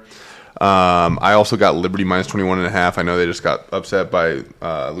there. I also got Liberty -21.5. I know they just got upset by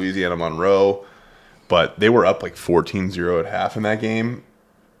Louisiana Monroe, but they were up like 14-0 at half in that game,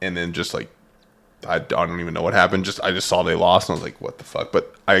 and then just like I don't even know what happened. I just saw they lost, and I was like, what the fuck?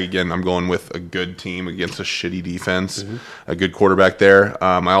 But I'm going with a good team against a shitty defense, a good quarterback there.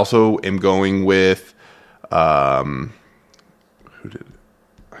 I also am going with who did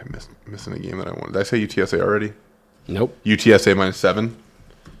I missing a game that I wanted? Did I say UTSA already? Nope. UTSA -7.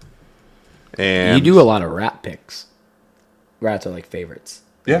 And you do a lot of rat picks. Rats are like favorites.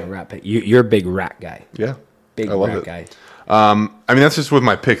 Yeah. Rat pick. You're a big rat guy. Yeah. Big I love rat it. guy. I mean, that's just with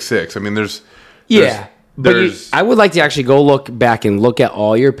my pick six. I mean, But I would like to actually go look back and look at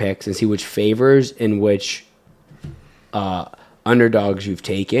all your picks and see which favors and which underdogs you've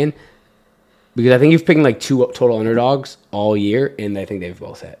taken. Because I think you've picked like 2 total underdogs all year, and I think they've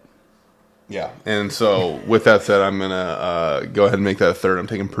both hit. Yeah. And so, with that said, I'm going to go ahead and make that a third. I'm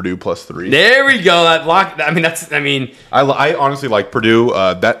taking Purdue +3. There we go. That block. I honestly like Purdue.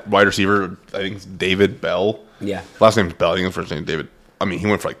 That wide receiver, I think it's David Bell. Yeah. Last name's Bell. I think the first name David. I mean, he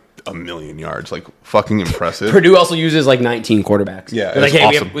went for like 1,000,000 yards. Like, fucking impressive. Purdue also uses like 19 quarterbers. Yeah, They're it's like,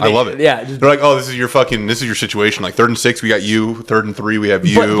 hey, awesome. I love it. Yeah. They're like, oh, this is your situation. Like 3rd and 6, we got you. 3rd and 3, we have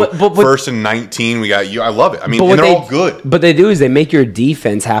you. But 1st and 19, we got you. I love it. I mean, and they're all good. But they do is they make your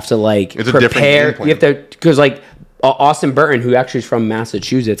defense have to like it's prepare. A different game plan. You have to, because like Austin Burton, who actually is from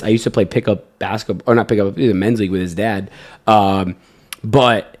Massachusetts, I used to play pickup basketball, or not pickup, the men's league with his dad.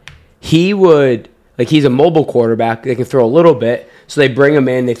 But he would, like, he's a mobile quarterback. They can throw a little bit. So they bring him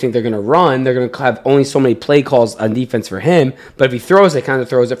in. They think they're going to run. They're going to have only so many play calls on defense for him. But if he throws, it kind of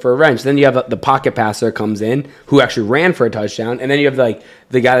throws it for a wrench. Then you have the pocket passer comes in who actually ran for a touchdown. And then you have like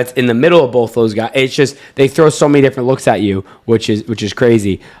the guy that's in the middle of both those guys. It's just they throw so many different looks at you, which is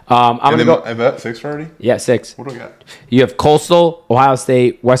crazy. I'm gonna go. I bet 6 already. Yeah, 6. What do I got? You have Coastal, Ohio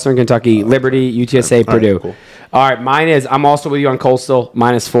State, Western Kentucky, Liberty, UTSA, Purdue. Cool. All right, mine is, I'm also with you on Coastal,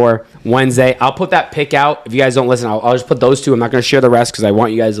 -4, Wednesday. I'll put that pick out. If you guys don't listen, I'll just put those two. I'm not going to share the rest because I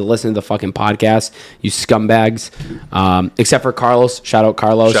want you guys to listen to the fucking podcast, you scumbags. Except for Carlos. Shout out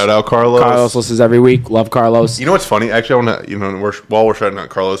Carlos. Shout out Carlos. Carlos listens every week. Love Carlos. You know what's funny? Actually, I want to, while we're shouting out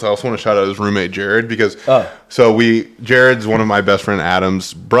Carlos, I also want to shout out his roommate, Jared, because Jared's one of my best friend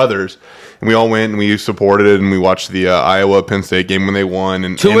Adam's brothers. And we all went and we supported it and we watched the Iowa-Penn State game when they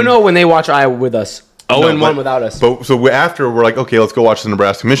won. 2-0 when they watch Iowa with us. 0-1 without us. But so after we're like, okay, let's go watch the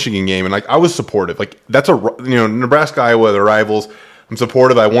Nebraska-Michigan game, and like I was supportive. Like that's Nebraska-Iowa, the rivals. I'm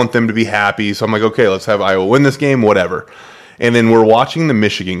supportive. I want them to be happy. So I'm like, okay, let's have Iowa win this game, whatever. And then we're watching the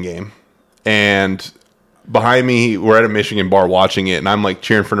Michigan game, and behind me, we're at a Michigan bar watching it, and I'm like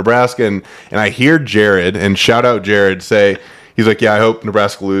cheering for Nebraska, and I hear Jared, and shout out Jared, say, he's like, yeah, I hope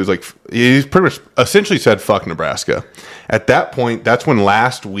Nebraska lose. Like he's pretty much essentially said, fuck Nebraska. At that point, that's when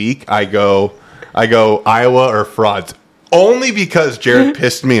last week I go Iowa or frauds. Only because Jared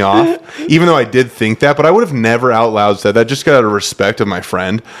pissed me off, even though I did think that, but I would have never out loud said that, just out of respect of my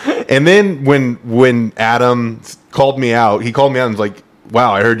friend. And then when Adam called me out, he called me out and was like,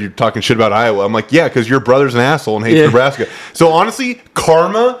 wow, I heard you talking shit about Iowa. I'm like, yeah, because your brother's an asshole and hates Nebraska. So honestly,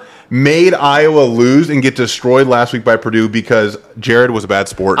 karma made Iowa lose and get destroyed last week by Purdue because Jared was a bad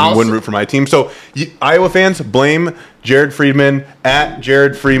sport and wouldn't root for my team. So Iowa fans, blame Jared Friedman at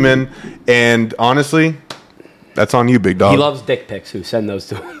Jared Freeman. And honestly, that's on you, big dog. He loves dick pics. Who send those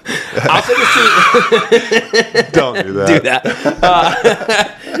to him? I'll send this to Don't do that. Do that.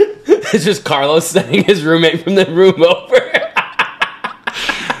 It's just Carlos sending his roommate from the room over.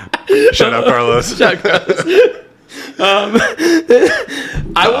 Shout out Carlos. Shout out Carlos.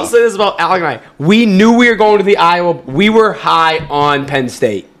 I will say this about Alec and I. We knew we were going to the Iowa. We were high on Penn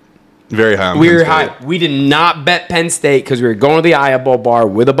State. Very high on we Penn were State. high. We did not bet Penn State because we were going to the Iowa bar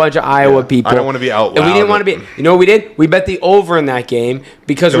with a bunch of Iowa people. I don't want to be out loud. And we didn't want to be. You know what we did? We bet the over in that game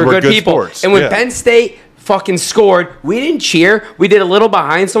because we're good people. Sports. And when Penn State fucking scored, we didn't cheer. We did a little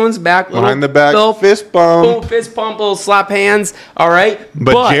behind someone's back. Behind the back, little fist bump. Little fist bump, little slap hands. All right?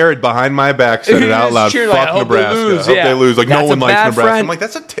 But Jared behind my back said it out loud. Cheered Fuck like, I hope Nebraska. they lose. I hope they lose. Like, That's no one a likes bad Nebraska. friend. I'm like,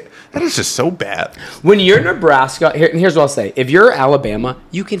 that is just so bad. When you're Nebraska, here's what I'll say. If you're Alabama,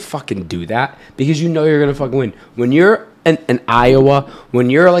 you can fucking do that because you know you're going to fucking win. When you're an Iowa,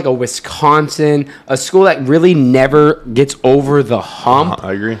 when you're like a Wisconsin, a school that really never gets over the hump.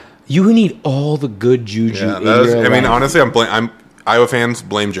 I agree. You need all the good juju in your life. I mean, honestly, I'm Iowa fans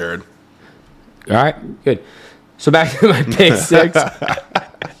blame Jared. All right, good. So back to my pick 6.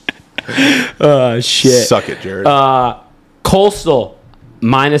 Oh, shit. Suck it, Jared. Coastal,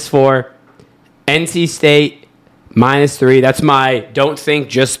 -4. NC State, -3. That's my don't think,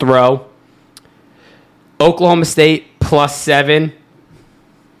 just throw. Oklahoma State, +7.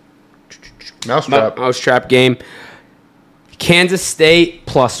 Mousetrap game. Kansas State,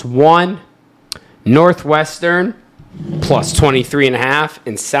 +1. Northwestern, +23.5.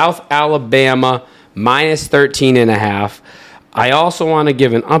 And South Alabama, -13.5. I also want to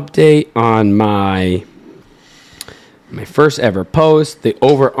give an update on my first ever post, the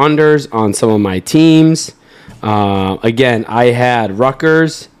over-unders on some of my teams. Again, I had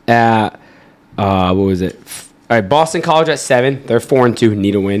Rutgers at, what was it? All right, Boston College at 7. They're 4-2,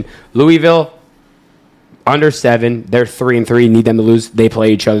 need a win. Louisville, under 7. They're 3-3, need them to lose. They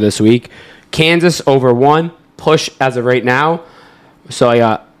play each other this week. Kansas, over 1. Push as of right now. So I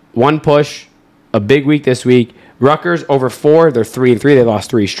got 1 push, a big week this week. Rutgers, over 4. They're 3-3. They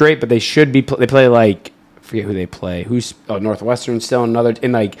lost 3 straight, but they should be, they play like, I forget who they play. Northwestern still another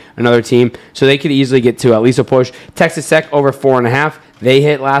team. So they could easily get to at least a push. Texas Tech over 4.5. They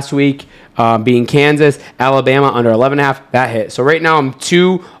hit last week, being Kansas. Alabama under 11.5. That hit. So right now I'm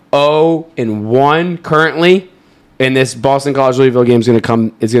 2-0-1 currently. And this Boston College Louisville game is going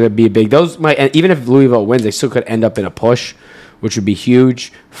to be big. Those might, and even if Louisville wins, they still could end up in a push, which would be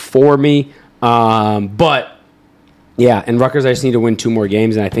huge for me. But yeah, and Rutgers, I just need to win 2 more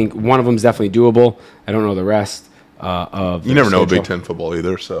games, and I think one of them is definitely doable. I don't know the rest of. You never know Big Ten football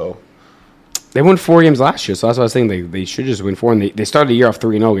either, so they won 4 games last year, so that's what I was saying. They should just win 4, and they started the year off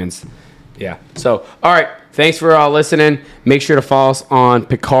 3-0 against. Yeah. So all right, thanks for listening. Make sure to follow us on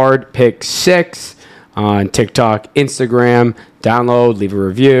Picard Pick 6 on TikTok, Instagram. Download, leave a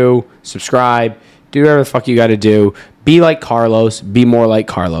review, subscribe, do whatever the fuck you got to do. Be like Carlos. Be more like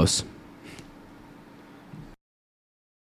Carlos.